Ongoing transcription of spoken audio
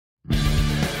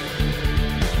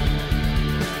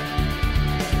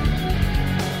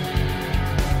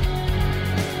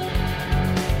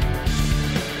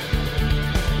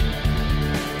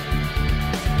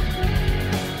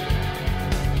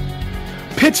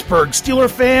Pittsburgh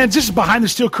Steeler fans, this is Behind the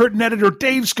Steel Curtain editor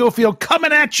Dave Schofield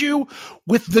coming at you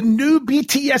with the new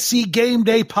BTSC Game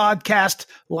Day podcast,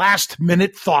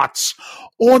 last-minute thoughts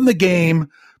on the game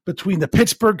between the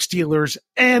Pittsburgh Steelers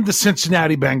and the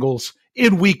Cincinnati Bengals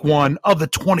in Week 1 of the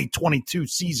 2022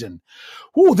 season.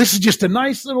 Ooh, this is just a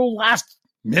nice little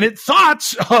last-minute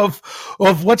thoughts of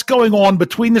what's going on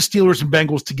between the Steelers and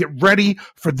Bengals to get ready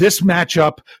for this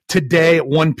matchup today at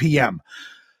 1 p.m.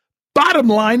 Bottom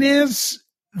line is,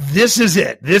 this is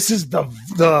it. This is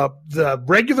the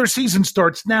regular season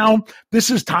starts now. This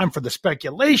is time for the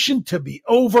speculation to be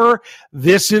over.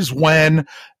 This is when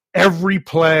every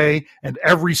play and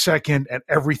every second and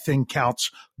everything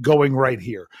counts going right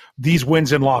here. These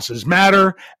wins and losses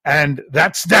matter, and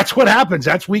that's what happens.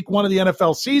 That's Week 1 of the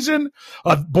NFL season.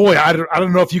 Boy, I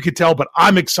don't know if you could tell, but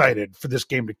I'm excited for this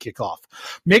game to kick off.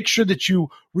 Make sure that you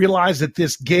realize that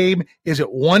this game is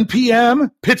at 1 p.m.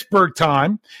 Pittsburgh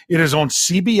time. It is on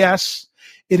CBS.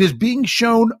 It is being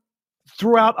shown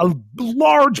throughout a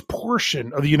large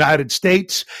portion of the United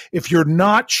States. If you're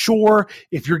not sure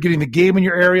if you're getting the game in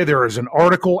your area, there is an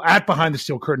article at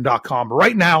BehindTheSteelCurtain.com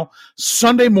right now,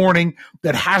 Sunday morning,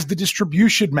 that has the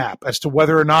distribution map as to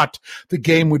whether or not the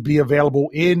game would be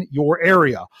available in your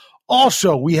area.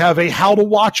 Also, we have a how to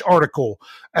watch article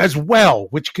as well,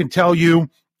 which can tell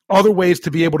you other ways to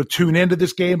be able to tune into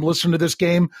this game, listen to this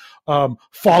game,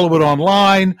 follow it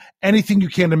online, anything you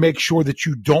can to make sure that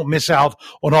you don't miss out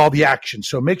on all the action.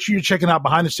 So make sure you're checking out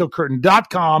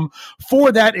BehindTheSteelCurtain.com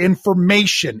for that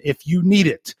information if you need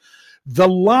it. The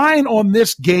line on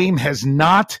this game has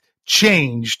not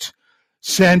changed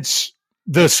since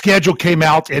the schedule came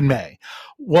out in May.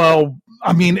 Well,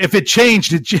 I mean, if it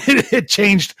changed, it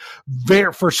changed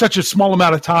for such a small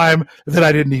amount of time that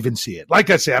I didn't even see it. Like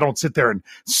I say, I don't sit there and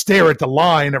stare at the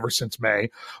line ever since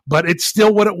May, but it's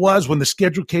still what it was when the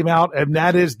schedule came out, and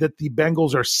that is that the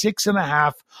Bengals are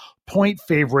 6.5-point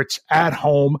favorites at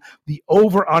home. The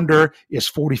over-under is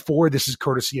 44. This is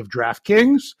courtesy of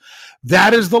DraftKings.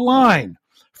 That is the line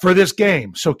for this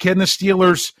game. So can the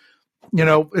Steelers,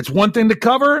 it's one thing to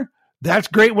cover. That's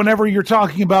great whenever you're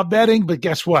talking about betting, but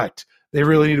guess what? They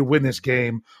really need to win this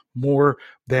game more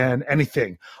than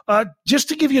anything. Just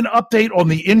to give you an update on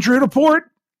the injury report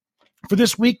for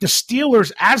this week, the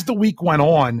Steelers, as the week went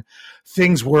on,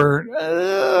 things were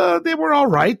they were all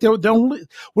right. When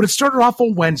it started off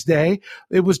on Wednesday,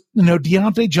 it was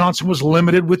Deontay Johnson was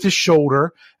limited with his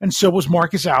shoulder, and so was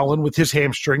Marcus Allen with his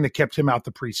hamstring that kept him out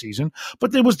the preseason.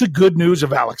 But there was the good news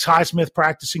of Alex Highsmith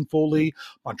practicing fully,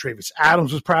 Montravius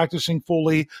Adams was practicing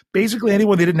fully. Basically,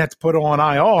 anyone they didn't have to put on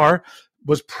IR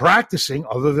was practicing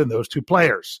other than those two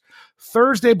players.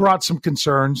 Thursday brought some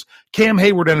concerns. Cam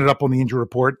Hayward ended up on the injury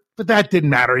report, but that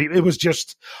didn't matter. It was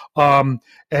just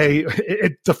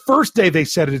the first day they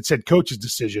said it said coach's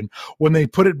decision. When they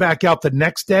put it back out the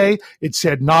next day, it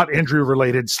said not injury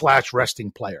related /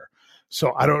 resting player.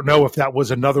 So I don't know if that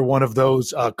was another one of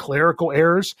those clerical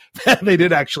errors. They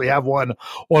did actually have one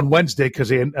on Wednesday because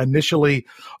they initially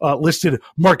listed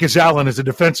Marcus Allen as a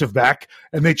defensive back,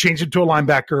 and they changed it to a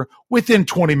linebacker within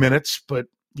 20 minutes. But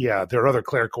yeah, their other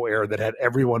clerical error that had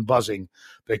everyone buzzing,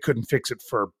 they couldn't fix it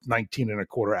for 19 and a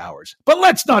quarter hours. But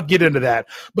let's not get into that,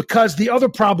 because the other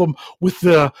problem with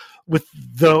the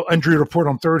injury report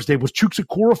on Thursday was Chuks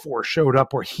Okorafor showed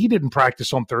up where he didn't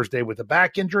practice on Thursday with a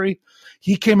back injury.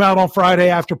 He came out on Friday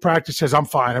after practice, says, I'm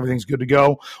fine, everything's good to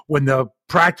go. When the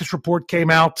practice report came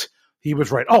out, he was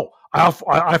right. Oh,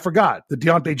 I forgot. The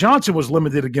Deontay Johnson was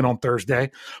limited again on Thursday,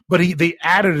 but they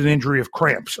added an injury of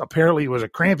cramps. Apparently, it was a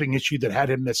cramping issue that had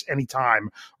him miss any time,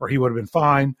 or he would have been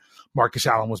fine. Marcus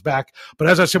Allen was back. But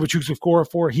as I said with Chuks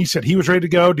Okorafor, he said he was ready to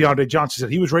go. Deontay Johnson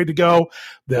said he was ready to go.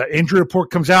 The injury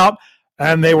report comes out,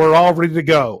 and they were all ready to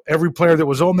go. Every player that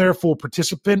was on there, full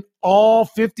participant, all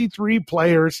 53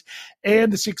 players,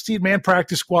 and the 16-man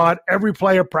practice squad, every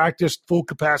player practiced full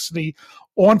capacity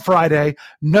on Friday.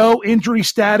 No injury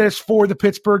status for the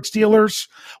Pittsburgh Steelers.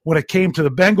 When it came to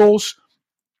the Bengals,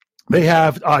 they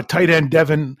have tight end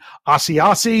Devin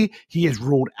Asiasi. He is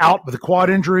ruled out with a quad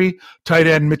injury. Tight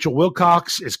end Mitchell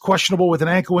Wilcox is questionable with an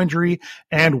ankle injury.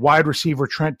 And wide receiver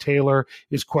Trent Taylor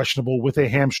is questionable with a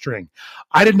hamstring.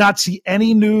 I did not see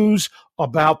any news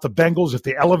about the Bengals if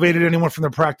they elevated anyone from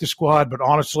their practice squad, but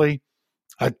honestly,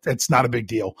 it's not a big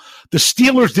deal. The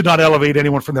Steelers did not elevate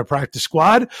anyone from their practice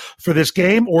squad for this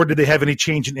game, or did they have any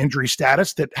change in injury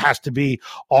status that has to be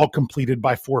all completed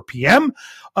by 4 p.m.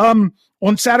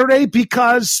 On Saturday,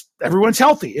 because everyone's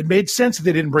healthy. It made sense that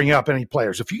they didn't bring up any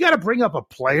players. If you got to bring up a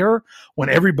player when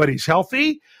everybody's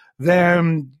healthy,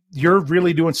 then you're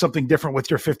really doing something different with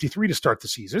your 53 to start the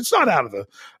season. It's not out of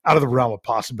the realm of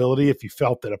possibility if you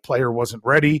felt that a player wasn't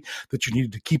ready, that you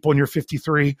needed to keep on your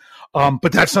 53.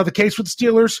 But that's not the case with the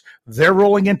Steelers. They're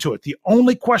rolling into it. The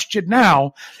only question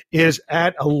now is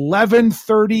at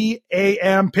 11:30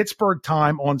 a.m. Pittsburgh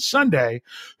time on Sunday,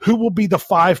 who will be the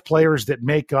 5 players that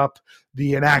make up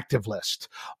the inactive list?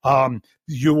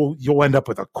 You'll end up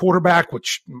with a quarterback,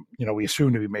 which we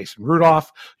assume to be Mason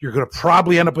Rudolph. You're going to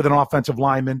probably end up with an offensive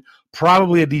lineman,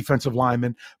 probably a defensive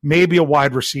lineman, maybe a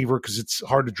wide receiver because it's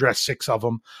hard to dress 6 of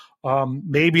them.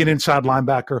 Maybe an inside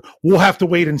linebacker. We'll have to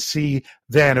wait and see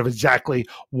then of exactly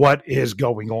what is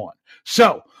going on.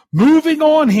 So moving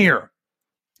on here,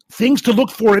 things to look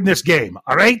for in this game.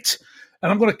 All right.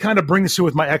 And I'm going to kind of bring this in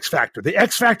with my X Factor. The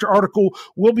X Factor article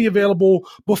will be available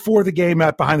before the game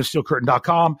at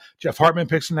BehindTheSteelCurtain.com. Jeff Hartman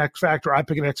picks an X Factor. I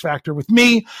pick an X Factor. With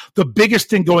me, the biggest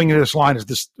thing going into this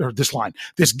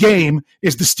game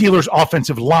is the Steelers'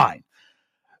 offensive line.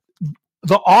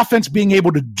 The offense being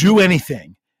able to do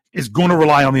anything is going to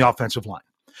rely on the offensive line.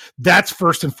 That's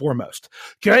first and foremost.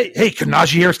 Okay. Hey, can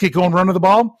Najee Harris get going running the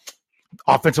ball?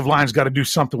 Offensive line's got to do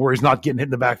something where he's not getting hit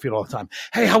in the backfield all the time.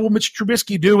 Hey, how will Mitch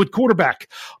Trubisky do with quarterback?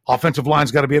 Offensive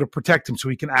line's got to be able to protect him so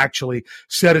he can actually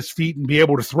set his feet and be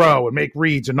able to throw and make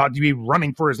reads and not be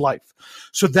running for his life.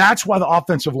 So that's why the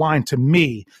offensive line, to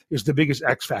me, is the biggest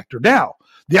X factor. Now,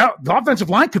 the offensive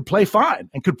line could play fine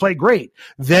and could play great.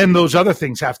 Then those other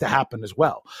things have to happen as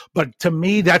well. But to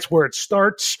me, that's where it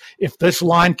starts. If this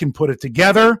line can put it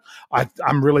together,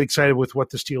 I'm really excited with what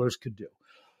the Steelers could do.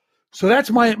 So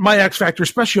that's my X factor,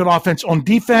 especially on offense. On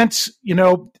defense,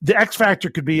 the X factor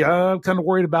could be kind of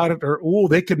worried about it, or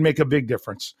they could make a big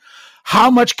difference.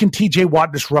 How much can TJ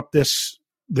Watt disrupt this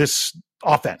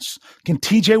offense? Can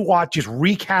TJ Watt just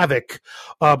wreak havoc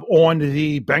on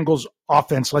the Bengals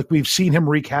offense like we've seen him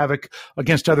wreak havoc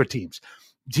against other teams?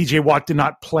 TJ Watt did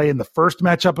not play in the first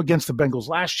matchup against the Bengals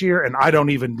last year, and I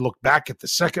don't even look back at the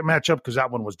second matchup because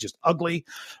that one was just ugly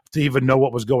to even know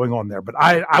what was going on there. But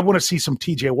I want to see some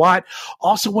TJ Watt.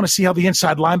 Also want to see how the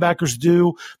inside linebackers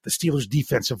do, the Steelers'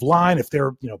 defensive line, if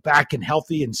they're back and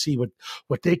healthy, and see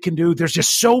what they can do. There's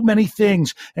just so many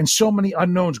things and so many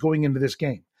unknowns going into this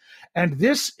game. And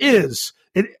this is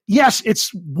 – yes,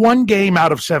 it's one game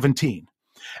out of 17.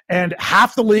 And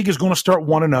half the league is going to start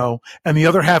 1-0, and the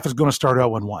other half is going to start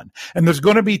 0-1. And there's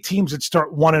going to be teams that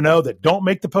start 1-0 that don't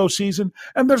make the postseason,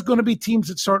 and there's going to be teams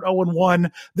that start 0-1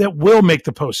 that will make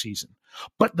the postseason.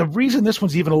 But the reason this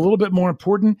one's even a little bit more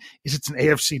important is it's an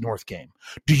AFC North game.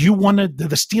 Do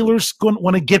the Steelers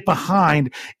want to get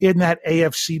behind in that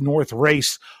AFC North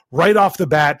race right off the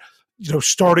bat,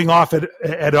 starting off at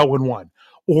 0-1?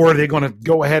 Or are they going to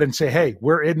go ahead and say, hey,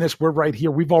 we're in this, we're right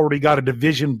here, we've already got a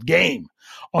division game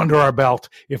under our belt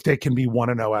if they can be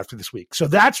 1-0 after this week? So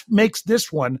that makes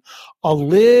this one a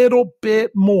little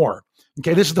bit more.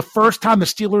 Okay, this is the first time the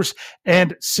Steelers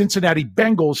and Cincinnati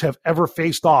Bengals have ever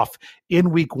faced off in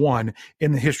week 1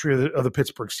 in the history of the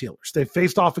Pittsburgh Steelers. They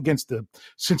faced off against the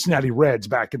Cincinnati Reds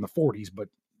back in the 40s, but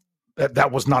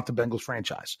that was not the Bengals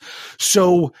franchise.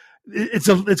 So it's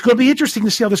going to be interesting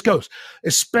to see how this goes,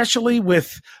 especially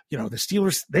with, the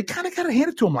Steelers. They kind of got to hand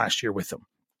it to them last year with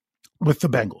the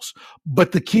Bengals.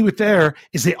 But the key with there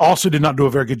is they also did not do a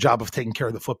very good job of taking care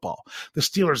of the football. The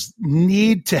Steelers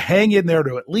need to hang in there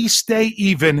to at least stay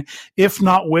even, if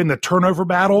not win the turnover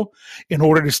battle, in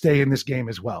order to stay in this game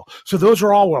as well. So those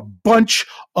are all a bunch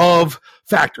of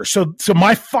factors. So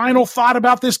my final thought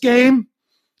about this game: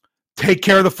 take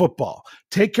care of the football.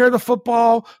 Take care of the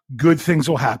football, good things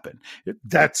will happen.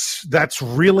 That's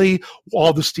really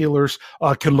all the Steelers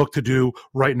can look to do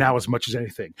right now as much as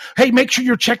anything. Hey, make sure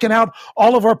you're checking out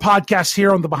all of our podcasts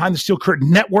here on the Behind the Steel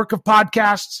Curtain network of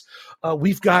podcasts.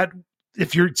 We've got,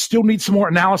 if you still need some more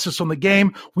analysis on the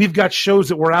game, we've got shows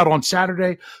that were out on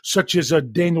Saturday, such as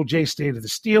Daniel J. State of the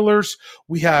Steelers.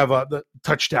 We have the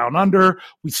Touchdown Under.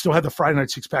 We still have the Friday Night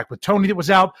Six Pack with Tony that was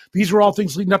out. These are all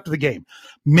things leading up to the game.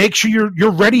 Make sure you're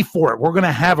ready for it. We're going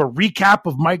to have a recap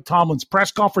of Mike Tomlin's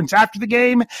press conference after the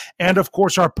game, and of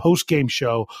course our post-game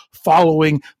show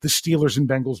following the Steelers and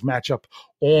Bengals matchup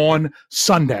on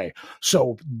Sunday.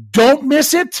 So don't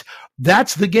miss it.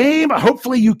 That's the game.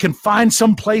 Hopefully you can find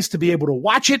some place to be able to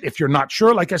watch it. If you're not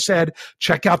sure, like I said,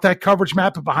 check out that coverage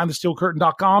map at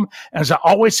BehindTheSteelCurtain.com. And as I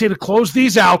always say to close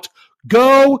these out,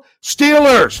 go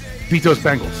Steelers! Beat those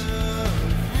Bengals.